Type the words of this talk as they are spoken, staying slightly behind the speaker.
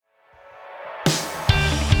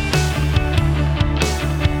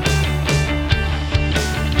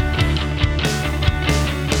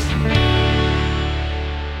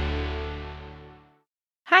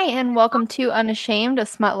Hi, and welcome to Unashamed, a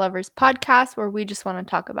smut lovers podcast where we just want to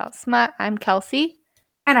talk about smut. I'm Kelsey.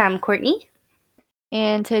 And I'm Courtney.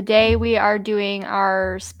 And today we are doing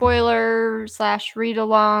our spoiler / read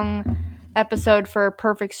along episode for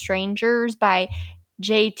Perfect Strangers by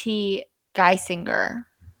J.T. Geissinger.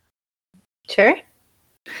 Sure.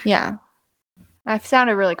 Yeah. I've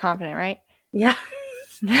sounded really confident, right? Yeah.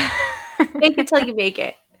 Make it till you make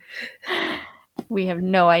it. We have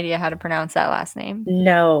no idea how to pronounce that last name.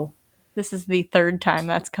 No. This is the third time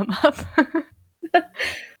that's come up.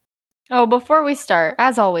 Oh, before we start,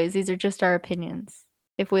 as always, these are just our opinions.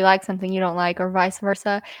 If we like something you don't like or vice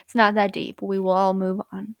versa, it's not that deep. We will all move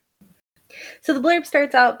on. So the blurb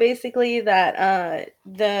starts out basically that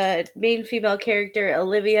the main female character,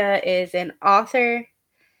 Olivia, is an author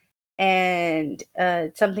and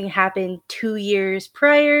something happened 2 years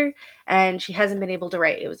prior and she hasn't been able to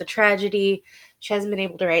write. It was a tragedy. She hasn't been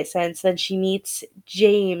able to write since. Then she meets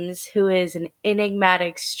James, who is an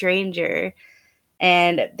enigmatic stranger,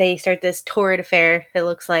 and they start this torrid affair, it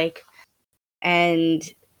looks like. And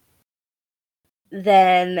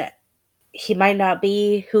then he might not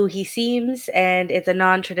be who he seems, and it's a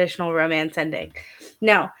non-traditional romance ending.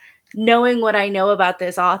 Now, knowing what I know about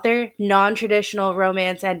this author, non-traditional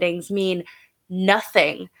romance endings mean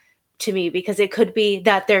nothing to me because it could be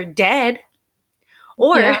that they're dead,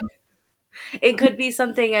 or it could be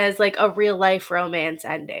something as like a real life romance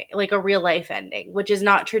ending, like a real life ending, which is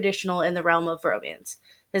not traditional in the realm of romance.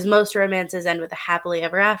 Because most romances end with a happily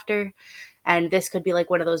ever after. And this could be like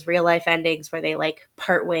one of those real life endings where they like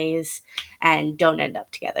part ways and don't end up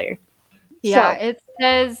together. Yeah, so, it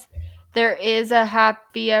says there is a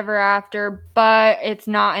happy ever after, but it's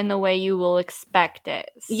not in the way you will expect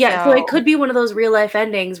it. Yeah, so it could be one of those real life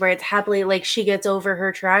endings where it's happily like she gets over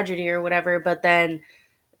her tragedy or whatever, but then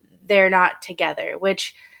they're not together,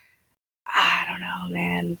 which I don't know,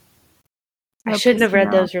 man. I shouldn't have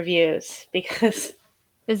read those reviews because...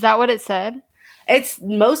 Is that what it said? It's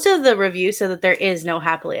most of the reviews said that there is no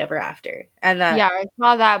happily ever after. And that, yeah, I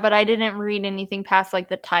saw that, but I didn't read anything past like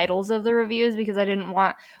the titles of the reviews because I didn't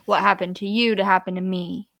want what happened to you to happen to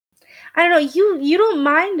me. I don't know, you don't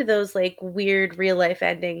mind those like weird real life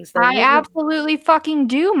endings though. I absolutely fucking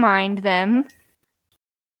do mind them.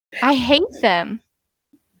 I hate them.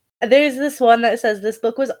 There's this one that says this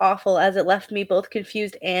book was awful as it left me both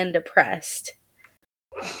confused and depressed.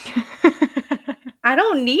 I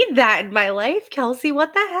don't need that in my life, Kelsey.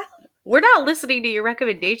 What the hell? We're not listening to your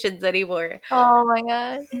recommendations anymore. Oh my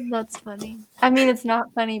god, that's funny. I mean, it's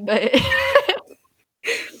not funny, but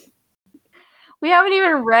we haven't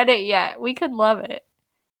even read it yet. We could love it.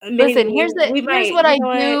 Maybe. Listen, here's what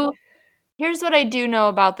I do know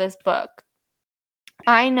about this book.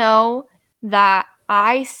 I know that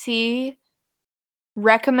I see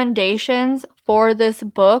recommendations for this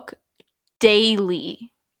book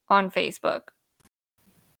daily on Facebook.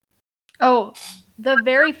 Oh, the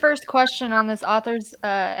very first question on this author's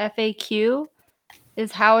FAQ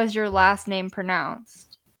is, how is your last name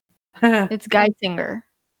pronounced? It's Geissinger.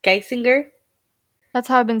 Geissinger? That's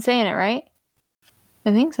how I've been saying it, right?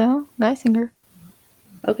 I think so. Geissinger.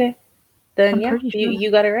 Okay. Then yeah,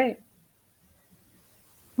 you got it right.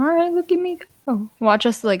 All right, look at me. Oh, watch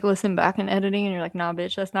us like listen back in editing and you're like, nah,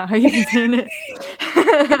 bitch, that's not how you've been saying it.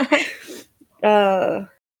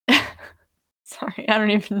 Sorry, I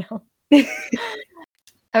don't even know.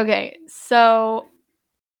 Okay, so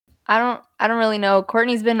I don't really know.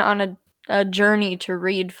 Courtney's been on a journey to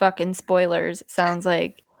read fucking spoilers, it sounds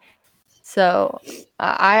like. So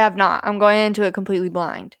I have not. I'm going into it completely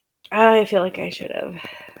blind. I feel like I should have.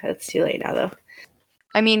 It's too late now, though.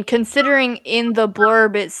 I mean, considering in the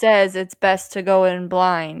blurb it says it's best to go in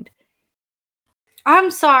blind.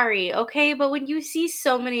 I'm sorry, okay? But when you see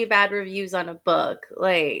so many bad reviews on a book,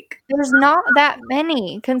 like... There's not that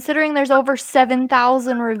many, considering there's over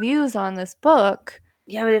 7,000 reviews on this book.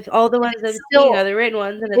 Yeah, but if all the ones I'm seeing are the written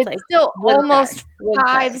ones, and it's like... still almost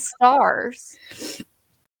 5 stars.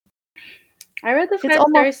 I read the 5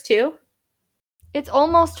 stars, too. It's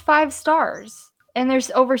almost 5 stars. And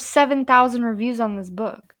there's over 7,000 reviews on this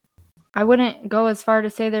book. I wouldn't go as far to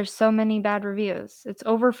say there's so many bad reviews. It's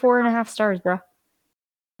over 4.5 stars, bro.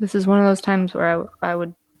 This is one of those times where I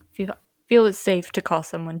would feel it's safe to call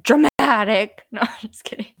someone dramatic. No, I'm just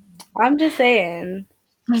kidding. I'm just saying.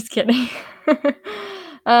 I'm just kidding.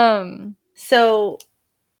 So,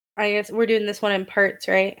 I guess we're doing this one in parts,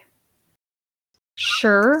 right?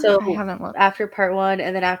 Sure. So I haven't looked. After part 1,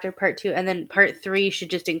 and then after part 2, and then part 3 should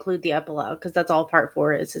just include the epilogue, because that's all part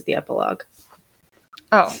 4 is the epilogue.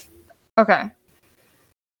 Oh, okay.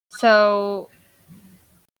 So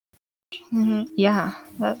Yeah,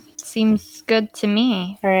 that seems good to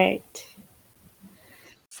me. All right.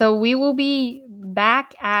 So we will be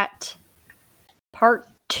back at part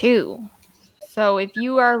 2. So if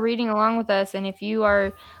you are reading along with us and if you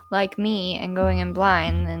are like me and going in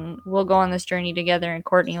blind, then we'll go on this journey together and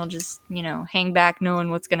Courtney will just, hang back knowing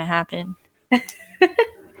what's going to happen.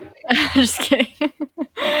 Just kidding.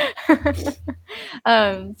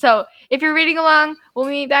 So if you're reading along, we'll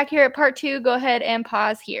meet back here at part 2. Go ahead and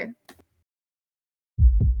pause here.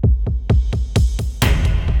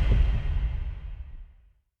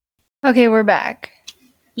 Okay, we're back.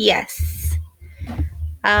 Yes.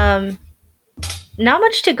 Not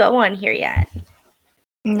much to go on here yet.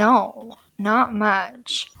 No, not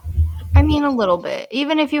much. I mean, a little bit.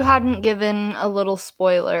 Even if you hadn't given a little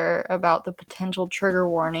spoiler about the potential trigger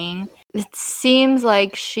warning, it seems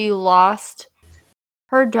like she lost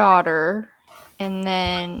her daughter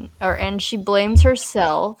and she blames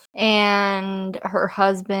herself, and her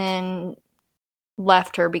husband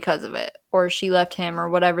left her because of it, or she left him, or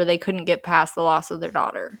whatever. They couldn't get past the loss of their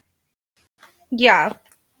daughter. Yeah.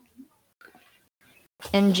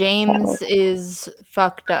 And James is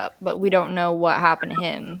fucked up, but we don't know what happened to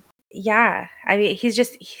him. Yeah. I mean,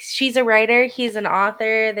 she's a writer. He's an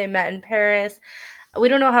author. They met in Paris. We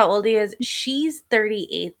don't know how old he is. She's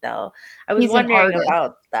 38, though. I was He's an wondering artist.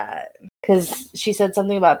 about that because she said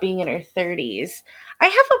something about being in her 30s. I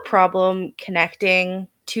have a problem connecting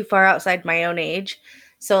too far outside my own age.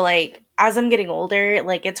 So, like, as I'm getting older,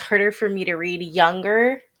 like, it's harder for me to read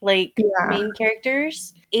younger, like, main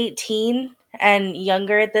characters. 18 and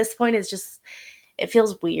younger at this point is just, it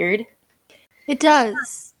feels weird. It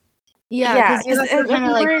does. Yeah, because you have to kind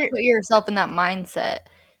of, like, put yourself in that mindset.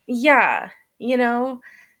 Yeah, you know?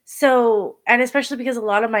 So, and especially because a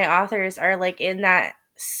lot of my authors are, like, in that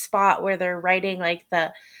spot where they're writing, like,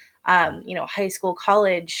 the, high school,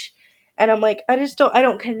 college, and I'm like, I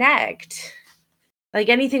don't connect. Like,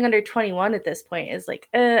 anything under 21 at this point is like,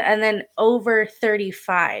 and then over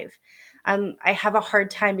 35, I have a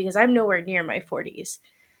hard time because I'm nowhere near my 40s.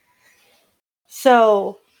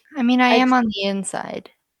 So, I mean, I am on the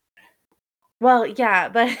inside. well, yeah,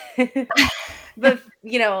 but but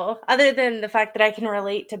other than the fact that I can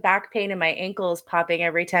relate to back pain and my ankles popping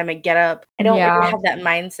every time I get up, I don't really have that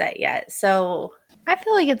mindset yet. So I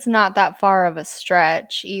feel like it's not that far of a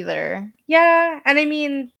stretch either. yeah, and I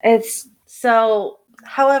mean, it's so,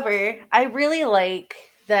 however, I really like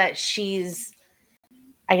that she's,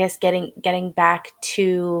 I guess, getting back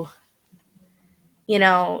to,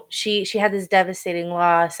 she had this devastating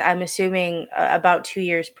loss. I'm assuming about 2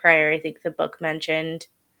 years prior, I think the book mentioned.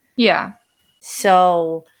 Yeah.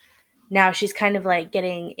 So now she's kind of like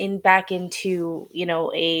getting back into,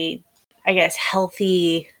 a, I guess,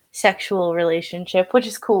 healthy sexual relationship, which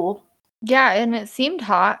is cool. Yeah, and it seemed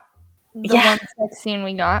hot. The one sex scene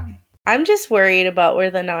we got. I'm just worried about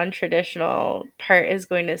where the non-traditional part is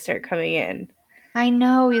going to start coming in. I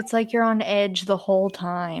know, it's like you're on edge the whole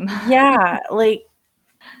time. Yeah, like,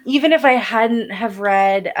 even if I hadn't have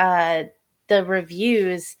read the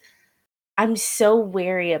reviews, I'm so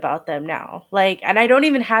wary about them now. Like, and I don't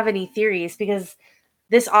even have any theories because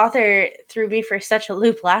this author threw me for such a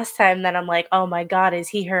loop last time that I'm like, oh my God, is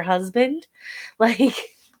he her husband? Like,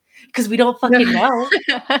 because we don't fucking know.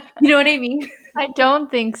 You know what I mean? I don't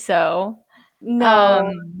think so.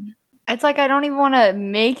 No. It's like I don't even want to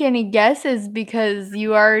make any guesses because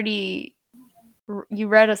you already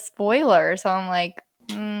read a spoiler. So I'm like,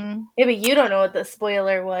 Yeah, but you don't know what the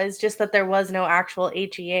spoiler was, just that there was no actual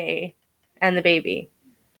HEA and the baby.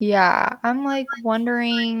 Yeah, I'm like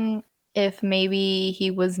wondering if maybe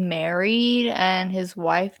he was married and his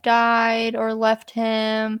wife died or left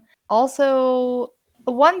him. Also,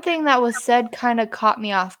 one thing that was said kind of caught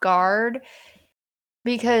me off guard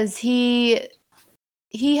because he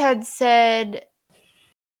had said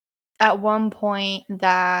at one point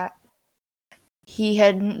that he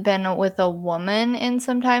hadn't been with a woman in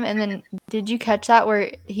some time, and then did you catch that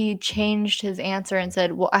where he changed his answer and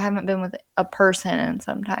said, well, I haven't been with a person in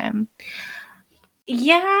some time?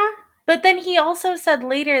 Yeah, but then he also said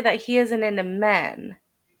later that he isn't into men.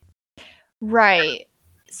 Right.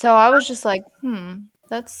 So I was just like,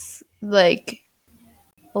 that's like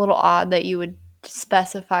a little odd that you would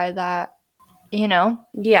specify that,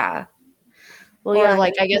 Yeah. Well, or yeah,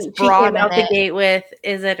 like, I guess she came broaden out the it. gate with,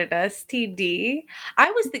 is it an STD? I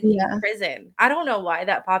was thinking Yeah. prison. I don't know why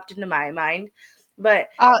that popped into my mind, but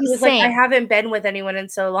he was like, I Same. haven't been with anyone in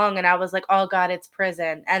so long. And I was like, oh God, it's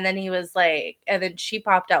prison. And then he was like, and then she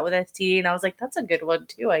popped out with STD. And I was like, that's a good one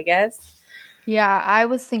too, I guess. Yeah, I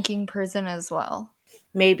was thinking prison as well.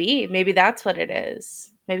 Maybe that's what it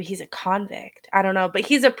is. maybe he's a convict. I don't know, but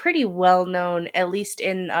he's a pretty well known, at least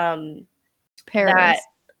in Paris. that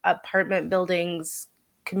apartment buildings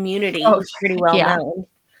community. Oh, He's pretty well yeah. known.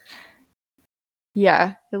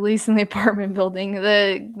 Yeah, at least in the apartment building.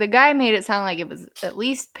 The guy made it sound like it was at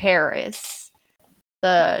least Paris.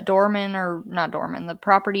 The doorman, or not doorman, the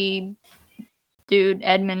property dude,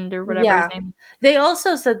 Edmund or whatever his name. They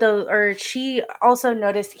also said though, or she also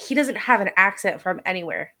noticed he doesn't have an accent from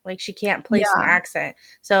anywhere. Like she can't place an accent.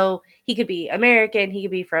 So he could be American, he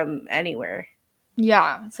could be from anywhere.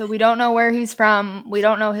 Yeah, so we don't know where he's from. We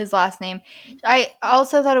don't know his last name. I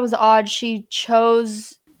also thought it was odd she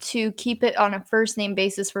chose to keep it on a first name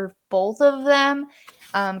basis for both of them,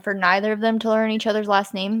 for neither of them to learn each other's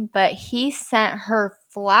last name, but he sent her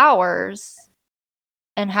flowers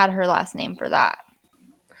and had her last name for that.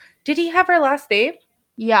 Did he have her last name?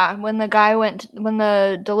 Yeah, when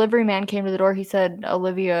the delivery man came to the door, he said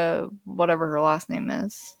Olivia, whatever her last name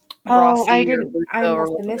is. Oh, Rossi I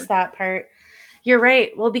must have missed that part. You're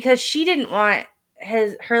right. Well, because she didn't want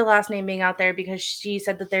her last name being out there because she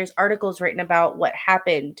said that there's articles written about what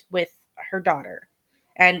happened with her daughter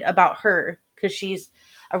and about her because she's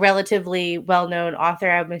a relatively well-known author,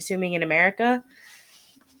 I'm assuming, in America.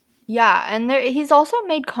 Yeah, and he's also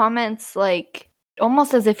made comments like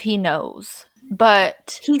almost as if he knows,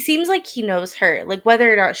 but he seems like he knows her. Like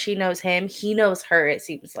whether or not she knows him, he knows her, it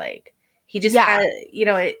seems like. He just had,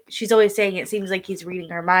 she's always saying it seems like he's reading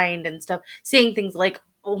her mind and stuff, saying things like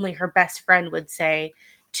only her best friend would say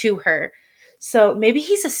to her. So maybe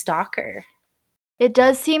he's a stalker. It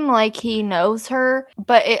does seem like he knows her,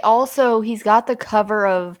 but he's got the cover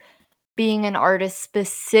of being an artist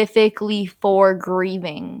specifically for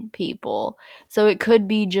grieving people. So it could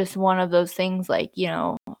be just one of those things like,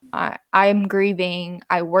 I'm grieving,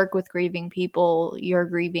 I work with grieving people, you're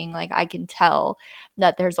grieving, like I can tell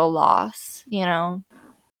that there's a loss,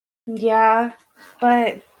 Yeah,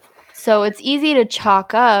 but so it's easy to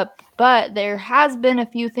chalk up, but there has been a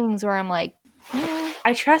few things where I'm like,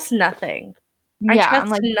 I trust nothing. Yeah, I trust I'm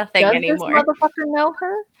like, nothing does anymore. this motherfucker know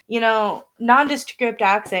her? Nondescript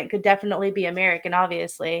accent could definitely be American,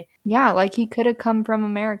 obviously. Yeah, like he could have come from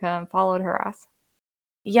America and followed her ass.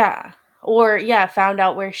 Yeah. Or, found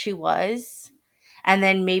out where she was. And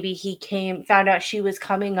then maybe he found out she was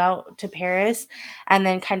coming out to Paris and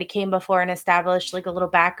then kind of came before and established like a little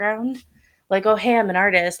background. Like, oh, hey, I'm an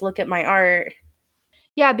artist. Look at my art.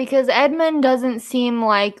 Yeah, because Edmund doesn't seem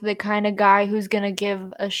like the kind of guy who's going to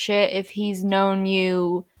give a shit if he's known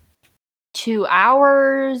you 2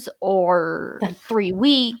 hours or 3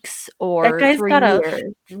 weeks or that guy's 3 got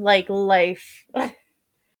years. life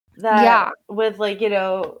that with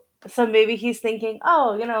so maybe he's thinking,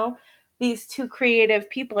 oh, these two creative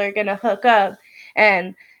people are going to hook up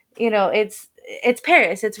and, it's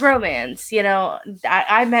Paris, it's romance,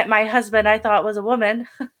 I met my husband I thought was a woman.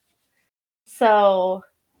 So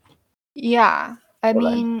yeah, I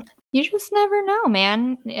mean, you just never know,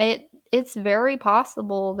 man. It's very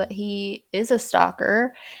possible that he is a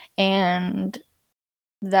stalker and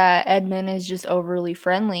that Edmund is just overly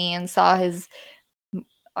friendly and saw his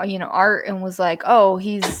art and was like, oh,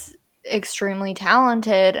 he's extremely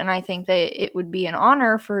talented and I think that it would be an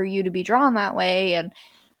honor for you to be drawn that way,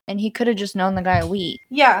 and he could have just known the guy a week.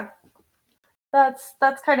 Yeah, that's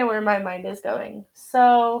kind of where my mind is going.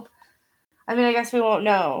 So I mean, I guess we won't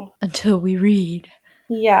know until we read.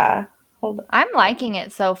 Yeah, hold on. I'm liking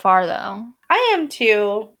it so far though. I am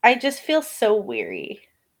too. I just feel so weary,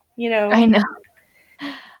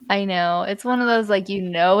 I know. It's one of those, like,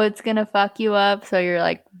 it's gonna fuck you up, so you're,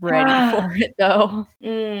 like, ready for it, though.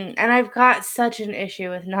 And I've got such an issue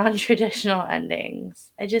with non-traditional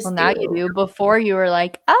endings. I just now you do. Before you were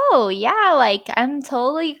like, oh, yeah, like, I'm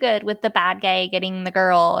totally good with the bad guy getting the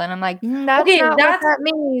girl. And I'm like, that's not what that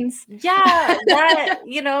means. Yeah, that,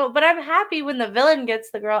 but I'm happy when the villain gets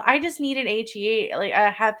the girl. I just need an HE, like, a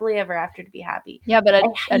happily ever after to be happy. Yeah, but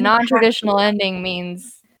a non-traditional ending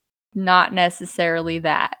means not necessarily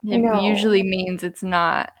that. It usually means it's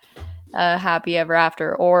not a happy ever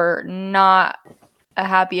after, or not a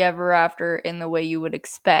happy ever after in the way you would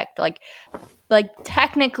expect. Like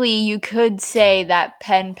technically you could say that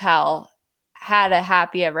Pen Pal had a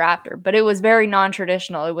happy ever after, but it was very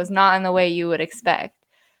non-traditional. It was not in the way you would expect.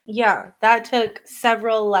 Yeah, that took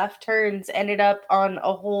several left turns, ended up on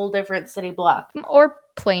a whole different city block. Or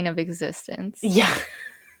plane of existence. Yeah,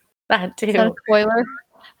 that too. Is that a spoiler?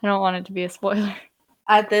 I don't want it to be a spoiler.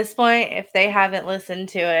 At this point, if they haven't listened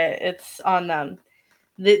to it, it's on them.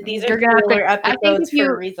 These are spoiler episodes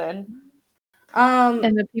for a reason.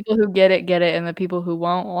 And the people who get it, and the people who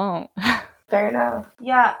won't. Fair enough.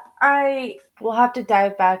 Yeah, I We'll have to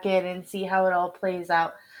dive back in and see how it all plays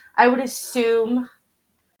out. I would assume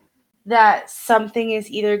that something is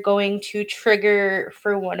either going to trigger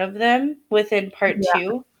for one of them within part Yeah.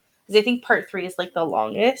 2. Because I think part 3 is like the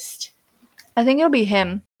longest. I think it'll be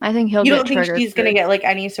him. I think he'll You get don't think triggered she's going to first. get like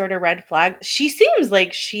any sort of red flag? She seems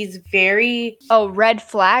like she's very. Oh, red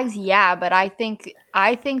flags? Yeah, but I think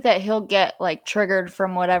that he'll get like triggered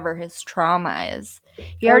from whatever his trauma is.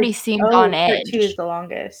 He already seems on Part 2 is edge. the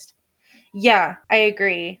longest. Yeah, I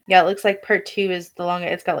agree. Yeah, it looks like part 2 is the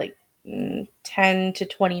longest. It's got like 10 to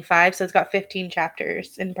 25, so it's got 15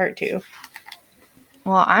 chapters in part 2.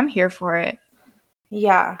 Well, I'm here for it.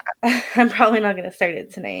 Yeah, I'm probably not going to start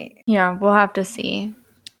it tonight. Yeah, we'll have to see.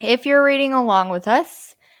 If you're reading along with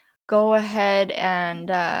us, go ahead and,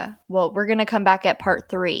 we're going to come back at part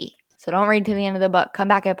 3. So don't read to the end of the book. Come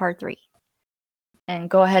back at part 3. And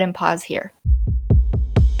go ahead and pause here.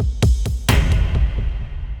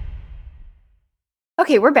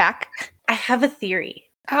 Okay, we're back. I have a theory.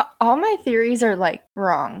 All my theories are, like,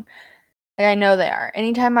 wrong. Like, I know they are.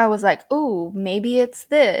 Anytime I was like, ooh, maybe it's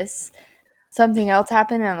this, something else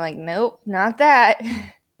happened, and I'm like, nope, not that.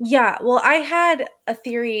 Yeah, well, I had a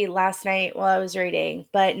theory last night while I was reading,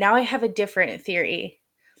 but now I have a different theory.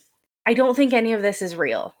 I don't think any of this is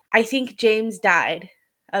real. I think James died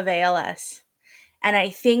of ALS. And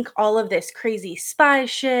I think all of this crazy spy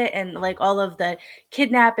shit and like all of the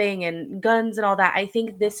kidnapping and guns and all that, I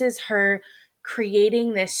think this is her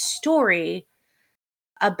creating this story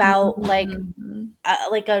about like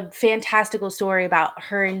a fantastical story about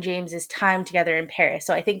her and James's time together in Paris.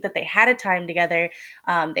 So I think that they had a time together.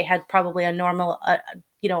 They had probably a normal,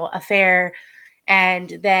 affair,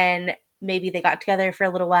 and then maybe they got together for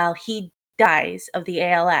a little while. He dies of the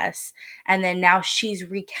ALS, and then now she's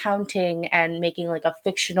recounting and making like a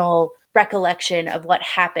fictional recollection of what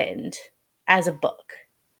happened as a book.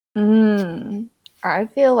 I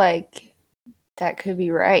feel like that could be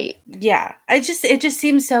right. Yeah, it just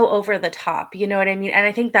seems so over the top, you know what I mean? And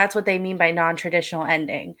I think that's what they mean by non-traditional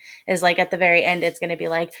ending, is like at the very end it's going to be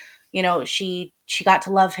like, she got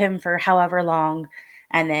to love him for however long,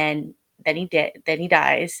 and then he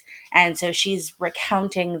dies, and so she's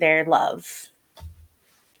recounting their love.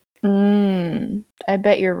 I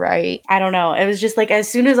bet you're right. I don't know. It was just like as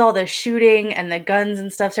soon as all the shooting and the guns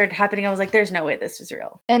and stuff started happening, I was like, there's no way this is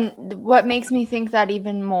real. And what makes me think that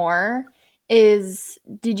even more is,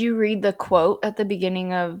 did you read the quote at the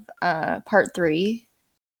beginning of part 3?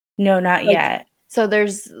 No, not yet. So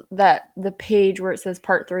there's the page where it says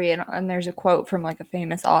part 3, and there's a quote from like a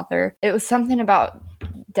famous author. It was something about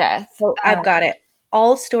death. So I've got it.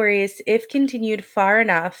 All stories, if continued far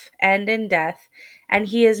enough, end in death, and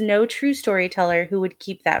he is no true storyteller who would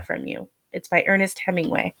keep that from you. It's by Ernest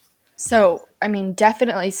Hemingway. So, I mean,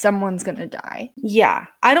 definitely someone's going to die. Yeah,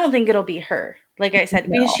 I don't think it'll be her. Like I said,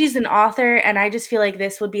 because No. she's an author, and I just feel like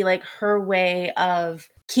this would be like her way of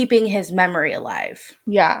keeping his memory alive.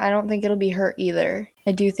 Yeah, I don't think it'll be her either.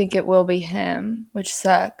 I do think it will be him, which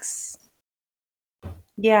sucks.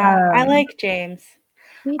 Yeah, I like James.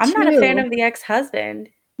 I'm not a fan of the ex-husband.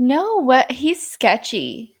 No, what? He's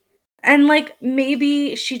sketchy. And like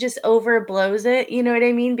maybe she just overblows it, you know what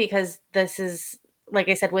I mean? Because this is, like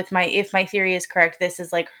I said, if my theory is correct, this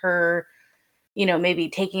is like her, maybe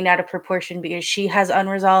taking it out of proportion because she has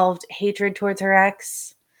unresolved hatred towards her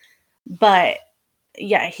ex. But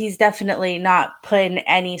yeah, he's definitely not put in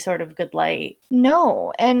any sort of good light.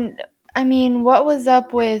 No, and I mean, what was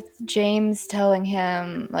up with James telling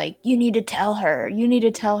him, like, you need to tell her, you need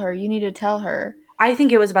to tell her, you need to tell her? I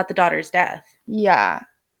think it was about the daughter's death. Yeah.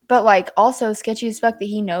 But, like, also sketchy as fuck that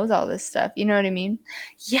he knows all this stuff. You know what I mean?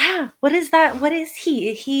 Yeah. What is that? What is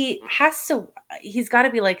he? He's got to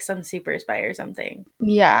be like some super spy or something.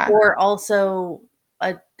 Yeah. Or also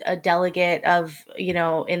a delegate of,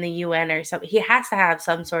 in the UN or something. He has to have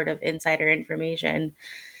some sort of insider information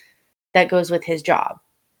that goes with his job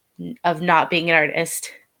of not being an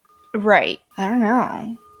artist. Right. I don't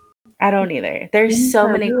know. I don't either. There's so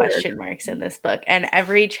many question marks in this book, and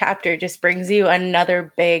every chapter just brings you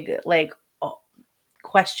another big, like,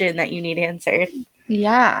 question that you need answered.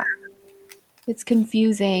 Yeah. It's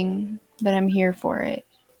confusing, but I'm here for it.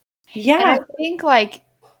 Yeah. And I think, like,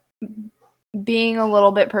 being a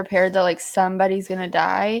little bit prepared that, like, somebody's gonna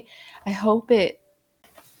die, I hope it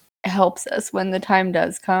helps us when the time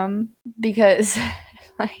does come, because,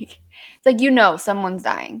 like, it's like, someone's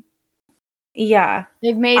dying. Yeah.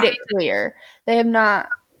 They've made it clear. They have not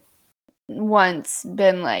once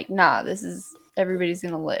been like, nah, everybody's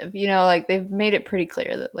gonna live. Like, they've made it pretty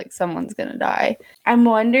clear that, like, someone's gonna die. I'm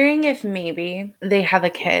wondering if maybe they have a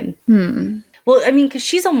kid. Well, I mean, because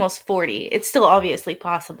she's almost 40. It's still obviously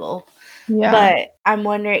possible. Yeah. But I'm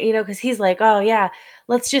wondering, because he's like, oh, yeah,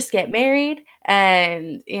 let's just get married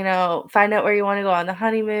and, find out where you want to go on the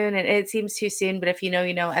honeymoon. And it seems too soon, but if you know,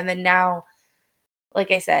 you know. And then now,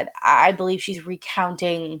 like I said, I believe she's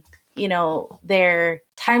recounting, their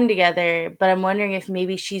time together. But I'm wondering if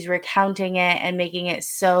maybe she's recounting it and making it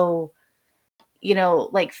so,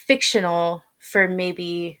 like fictional for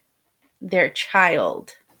maybe their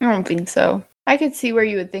child. I don't think so. I could see where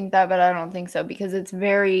you would think that, but I don't think so because it's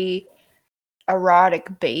very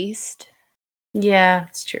erotic based. Yeah,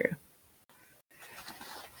 it's true.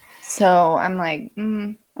 So I'm like,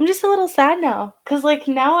 I'm just a little sad now because, like,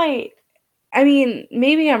 now I mean,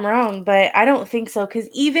 maybe I'm wrong, but I don't think so. Because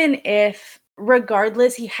even if,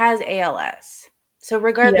 regardless, he has ALS, so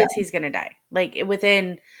regardless, he's gonna die. Like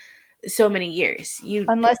within so many years,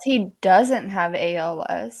 unless he doesn't have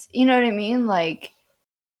ALS, you know what I mean? Like,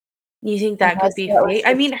 you think that could unless be that was fake?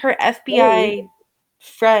 I mean, her FBI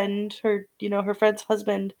friend, her friend's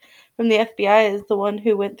husband from the FBI is the one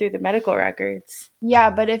who went through the medical records. Yeah,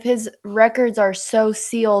 but if his records are so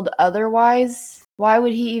sealed otherwise, why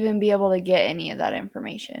would he even be able to get any of that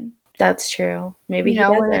information? That's true. Maybe he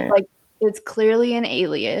When it's doesn't. like it's clearly an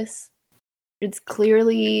alias. It's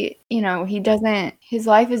clearly, he doesn't, his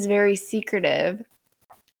life is very secretive.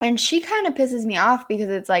 And she kind of pisses me off because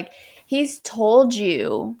it's like he's told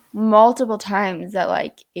you multiple times that,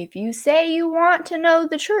 like, if you say you want to know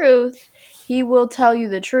the truth, he will tell you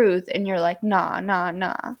the truth. And you're like, nah, nah,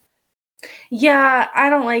 nah. Yeah,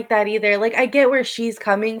 I don't like that either. Like, I get where she's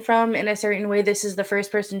coming from in a certain way. This is the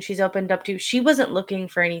first person she's opened up to. She wasn't looking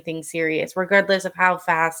for anything serious, regardless of how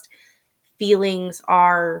fast feelings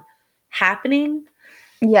are happening.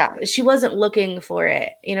 Yeah. She wasn't looking for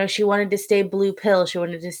it. She wanted to stay blue pill. She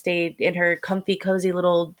wanted to stay in her comfy, cozy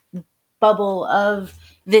little bubble of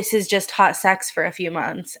this is just hot sex for a few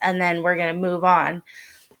months and then we're going to move on.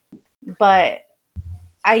 But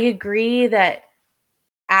I agree that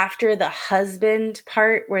after the husband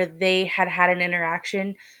part where they had an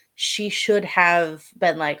interaction, she should have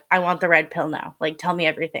been like, I want the red pill now. Like, tell me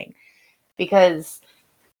everything. Because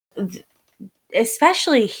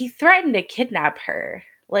especially he threatened to kidnap her.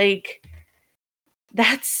 Like,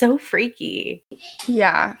 that's so freaky.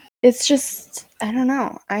 Yeah. It's just, I don't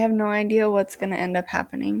know. I have no idea what's going to end up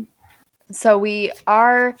happening. So we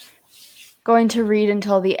are going to read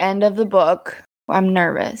until the end of the book. I'm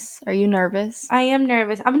nervous. Are you nervous? I am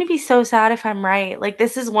nervous. I'm going to be so sad if I'm right. Like,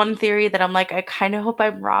 this is one theory that I'm like, I kind of hope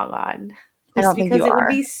I'm wrong on. I don't think you It would are.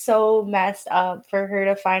 be so messed up for her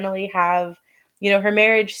to finally have, her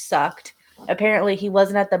marriage sucked. Apparently, he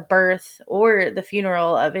wasn't at the birth or the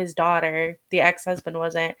funeral of his daughter. The ex-husband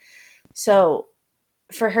wasn't. So,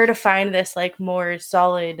 for her to find this, like, more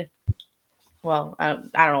solid, well, I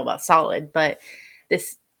don't know about solid, but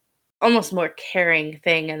this almost more caring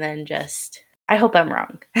thing, and then just, I hope I'm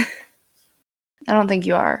wrong. I don't think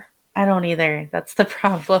you are. I don't either. That's the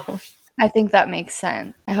problem. I think that makes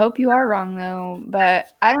sense. I hope you are wrong, though. But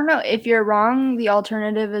I don't know. If you're wrong, the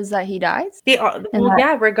alternative is that he dies.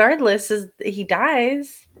 Yeah, regardless, is he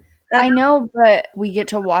dies. I know, but we get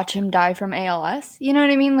to watch him die from ALS. You know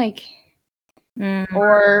what I mean? Like,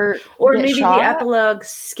 or maybe shot. the epilogue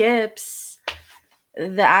skips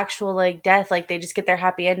the actual, like, death. Like, they just get their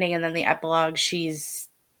happy ending, and then the epilogue, she's,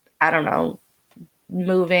 I don't know,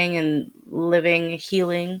 moving and living,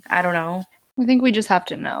 healing. I don't know. I think we just have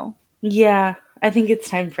to know. Yeah, I think it's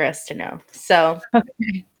time for us to know. So,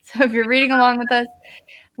 okay. So if you're reading along with us,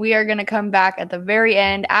 we are going to come back at the very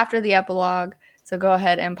end after the epilogue. So go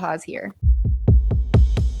ahead and pause here.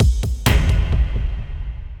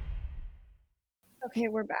 Okay,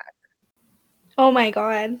 we're back. Oh my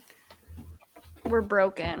God. We're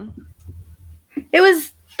broken. It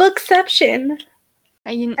was bookception.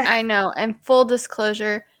 I know. And full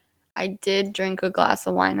disclosure, I did drink a glass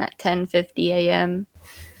of wine at 10:50 a.m.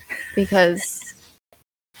 because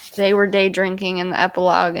they were day drinking in the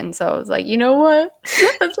epilogue, and so I was like, you know what?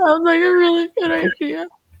 That sounds like a really good idea.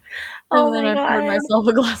 And then I poured myself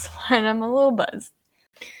a glass of wine. I'm a little buzzed.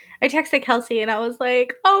 I texted Kelsey and I was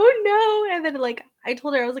like, oh no. And then, like, I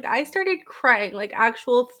told her, I was like, I started crying, like,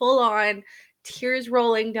 actual full on tears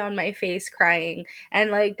rolling down my face crying.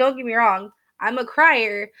 And, like, don't get me wrong, I'm a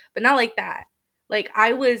crier, but not like that. Like,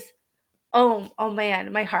 I was, oh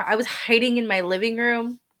man, my heart. I was hiding in my living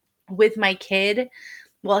room with my kid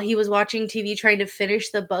while he was watching TV trying to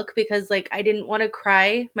finish the book because, like, I didn't want to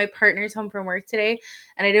cry. My partner's home from work today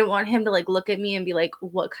and I didn't want him to, like, look at me and be like,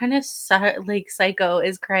 what kind of psycho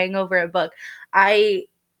is crying over a book? I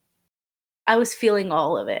was feeling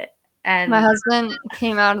all of it. And my husband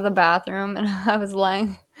came out of the bathroom and I was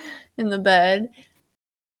lying in the bed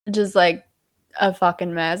just, like, a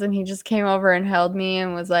fucking mess, and he just came over and held me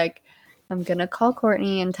and was like, I'm gonna call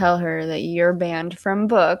Courtney and tell her that you're banned from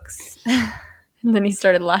books. And then he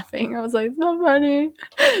started laughing. I was like, so funny.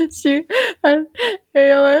 She had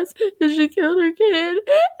ALS and she killed her kid.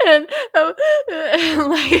 And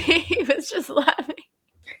like, he was just laughing.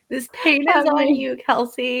 This pain is on you,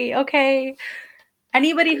 Kelsey. Okay.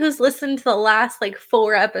 Anybody who's listened to the last like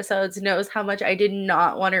 4 episodes knows how much I did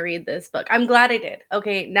not want to read this book. I'm glad I did.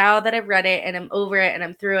 Okay, now that I've read it and I'm over it and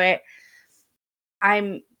I'm through it,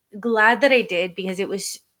 I'm glad that I did because it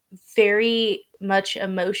was very much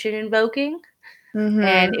emotion invoking.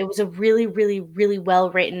 And it was a really, really, really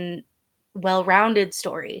well written, well-rounded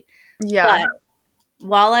story. Yeah. But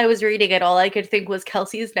while I was reading it, all I could think was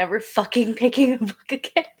Kelsey's never fucking picking a book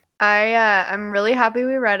again. I'm really happy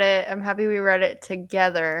we read it. I'm happy we read it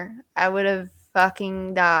together. I would have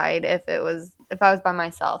fucking died if I was by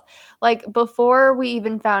myself. Like before we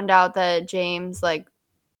even found out that James like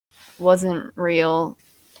wasn't real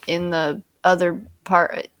in the other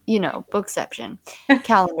part, bookception,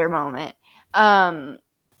 calendar moment.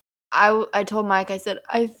 I told Mike, I said,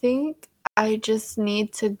 I think I just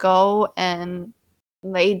need to go and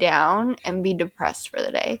lay down and be depressed for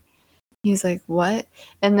the day. He's like, what?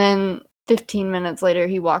 And then 15 minutes later,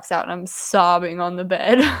 he walks out and I'm sobbing on the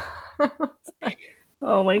bed.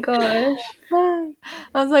 Oh my gosh. I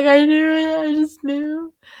was like, I knew it. I just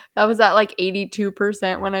knew. I was at like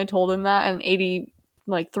 82% when I told him that, and 3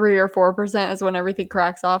 or 4% is when everything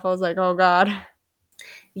cracks off. I was like, oh God.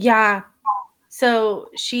 Yeah. So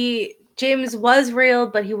James was real,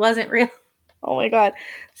 but he wasn't real. Oh my God.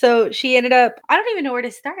 So she ended up, I don't even know where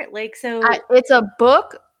to start. Like, so It's a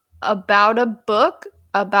book about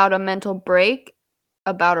a mental break,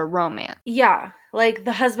 about a romance. Yeah. Like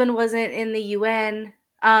the husband wasn't in the UN,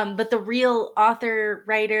 but the real author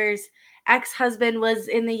writer's ex-husband was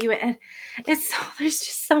in the UN. There's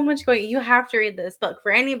just so much going. You have to read this book.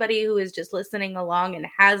 For anybody who is just listening along and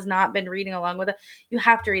has not been reading along with it, you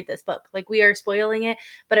have to read this book. Like we are spoiling it,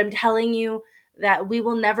 but I'm telling you that we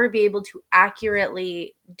will never be able to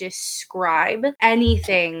accurately describe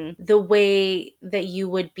anything the way that you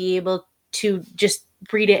would be able to just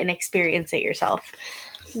read it and experience it yourself.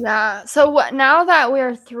 Yeah. So now that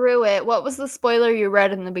we're through it, what was the spoiler you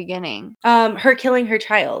read in the beginning? Her killing her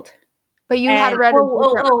child. But you had read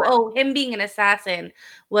him being an assassin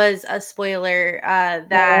was a spoiler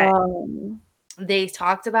that they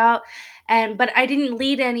talked about. But I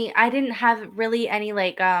didn't have really any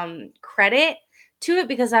like credit to it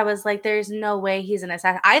because I was like, there's no way he's an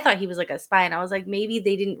assassin. I thought he was like a spy, and I was like, maybe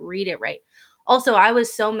they didn't read it right. Also, I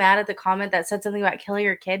was so mad at the comment that said something about killing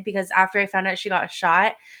her kid because after I found out she got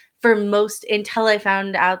shot, until I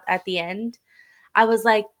found out at the end, I was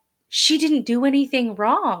like, she didn't do anything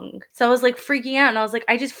wrong. So I was like freaking out, and I was like,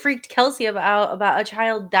 I just freaked Kelsey about a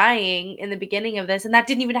child dying in the beginning of this, and that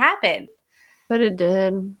didn't even happen. But it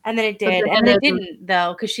did. And then it did. And then it didn't,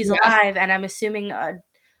 though, because she's alive, and I'm assuming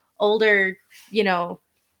older,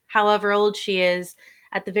 however old she is,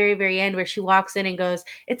 at the very, very end where she walks in and goes,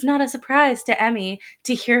 it's not a surprise to Emmy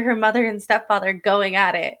to hear her mother and stepfather going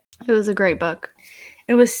at it. It was a great book.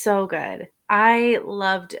 It was so good. I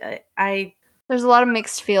loved it. There's a lot of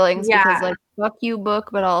mixed feelings because like fuck you book,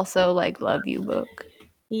 but also like love you book.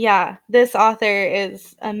 Yeah, this author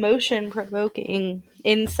is emotion provoking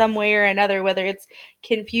in some way or another, whether it's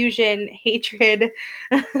confusion, hatred.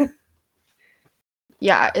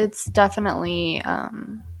 Yeah, it's definitely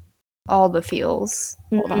all the feels.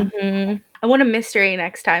 Hold on. I want a mystery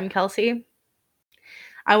next time, Kelsey.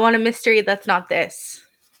 I want a mystery that's not this.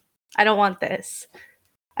 I don't want this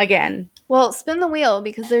again. Well, spin the wheel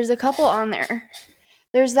because there's a couple on there.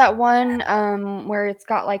 There's that one where it's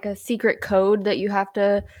got like a secret code that you have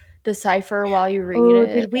to decipher while you read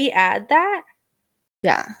it. Did we add that?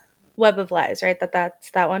 Yeah. Web of Lies, right? That's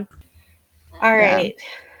that one. All right. Yeah.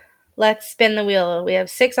 Let's spin the wheel. We have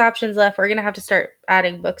 6 options left. We're going to have to start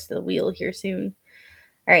adding books to the wheel here soon.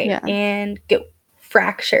 All right. Yeah. And go.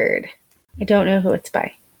 Fractured. I don't know who it's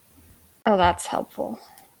by. Oh, that's helpful.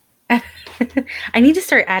 I need to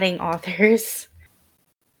start adding authors.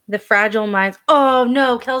 The Fragile Minds. Oh,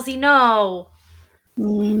 no, Kelsey, no.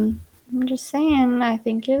 I'm just saying, I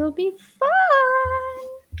think it'll be fun.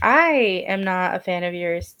 I am not a fan of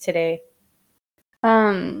yours today.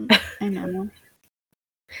 I know.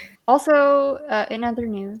 Also, in other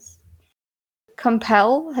news,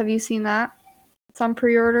 Compel, have you seen that? It's on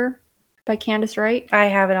pre-order by Candace Wright. I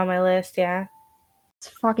have it on my list, yeah. It's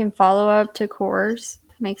a fucking follow-up to Course.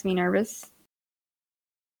 Makes me nervous.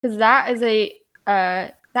 Because that is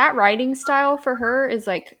that writing style for her is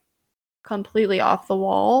like completely off the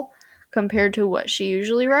wall compared to what she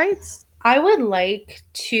usually writes. I would like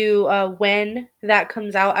to, when that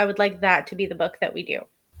comes out, I would like that to be the book that we do.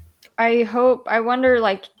 I wonder,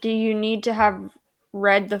 like, do you need to have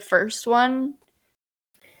read the first one?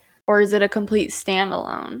 Or is it a complete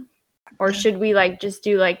standalone? Or should we, like, just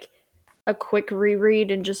do, like, a quick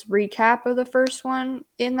reread and just recap of the first one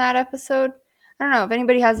in that episode? I don't know. If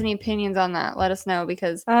anybody has any opinions on that, let us know,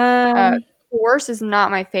 because Coerce is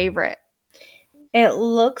not my favorite. It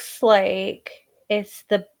looks like it's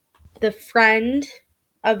the friend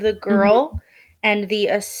of the girl and the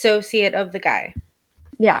associate of the guy.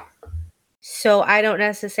 Yeah. So I don't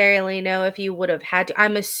necessarily know if you would have had to.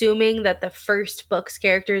 I'm assuming that the first book's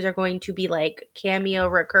characters are going to be like cameo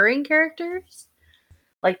recurring characters.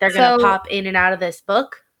 Like they're going to pop in and out of this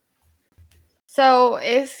book. So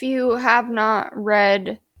if you have not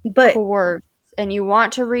read Coerce and you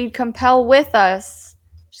want to read Compel with us,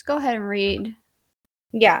 just go ahead and read.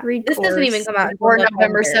 Yeah. Read this Coerce doesn't even come out before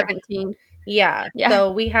November 17th. Yeah.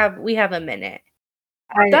 So we have a minute.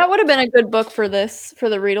 That would have been a good book for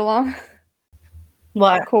the read along.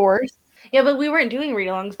 What? Coerce. Yeah, but we weren't doing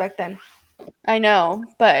read-alongs back then. I know,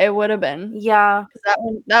 but it would have been. Yeah.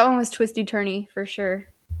 That one was twisty turny for sure.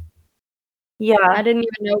 Yeah. I didn't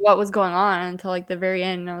even know what was going on until like the very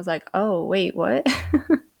end, and I was like, "Oh, wait, what?"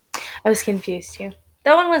 I was confused too.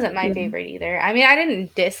 That one wasn't my favorite either. I mean, I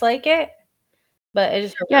didn't dislike it, but it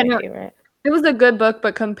just wasn't my favorite. It was a good book,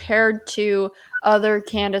 but compared to other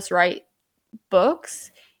Candace Wright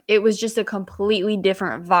books, it was just a completely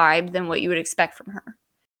different vibe than what you would expect from her.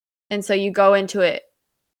 And so you go into it,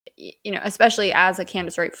 you know, especially as a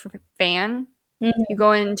Candace Wright fan, you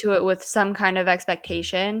go into it with some kind of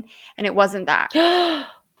expectation, and it wasn't that.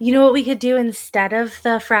 You know what we could do instead of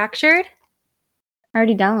the Fractured? I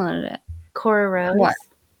already downloaded it. Cora Rose. What?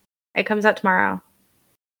 It comes out tomorrow.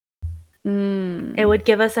 It would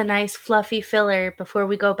give us a nice fluffy filler before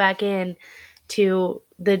we go back in to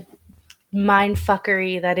the mind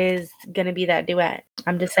fuckery that is going to be that duet.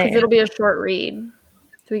 I'm just saying. 'Cause it'll be a short read.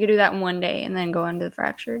 So we could do that in one day and then go into the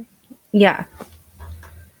Fractured. Yeah.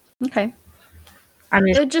 Okay.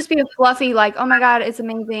 It'd just be a fluffy, like, oh my god, it's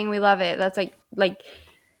amazing, we love it. That's like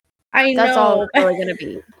I know. That's all it's really gonna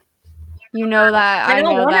be. You know that. I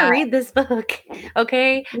don't want to read this book,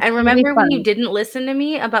 okay? And remember when you didn't listen to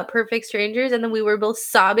me about Perfect Strangers and then we were both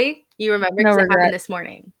sobbing? You remember because it happened this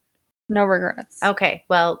morning. No regrets. Okay,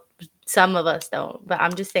 well, some of us don't, but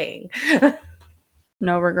I'm just saying.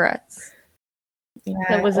 No regrets. Yeah,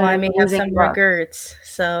 I may have some regrets,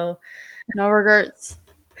 so. No regrets.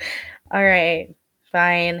 All right,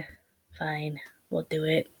 fine. We'll do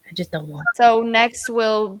it. I just don't want to. So next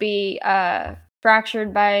will be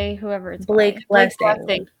Fractured by whoever it's Blake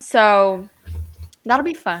Blessing. So that'll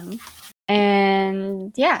be fun.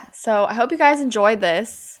 And yeah, so I hope you guys enjoyed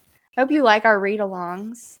this. I hope you like our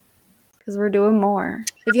read-alongs because we're doing more.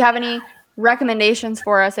 If you have any recommendations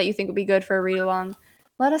for us that you think would be good for a read-along,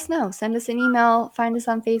 let us know. Send us an email. Find us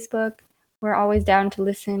on Facebook. We're always down to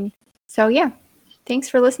listen. So yeah, thanks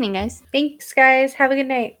for listening, guys. Thanks, guys. Have a good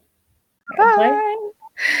night. Bye.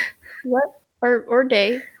 What? Or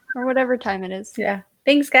day. Or whatever time it is. Yeah.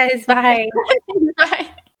 Thanks, guys. Bye. Bye.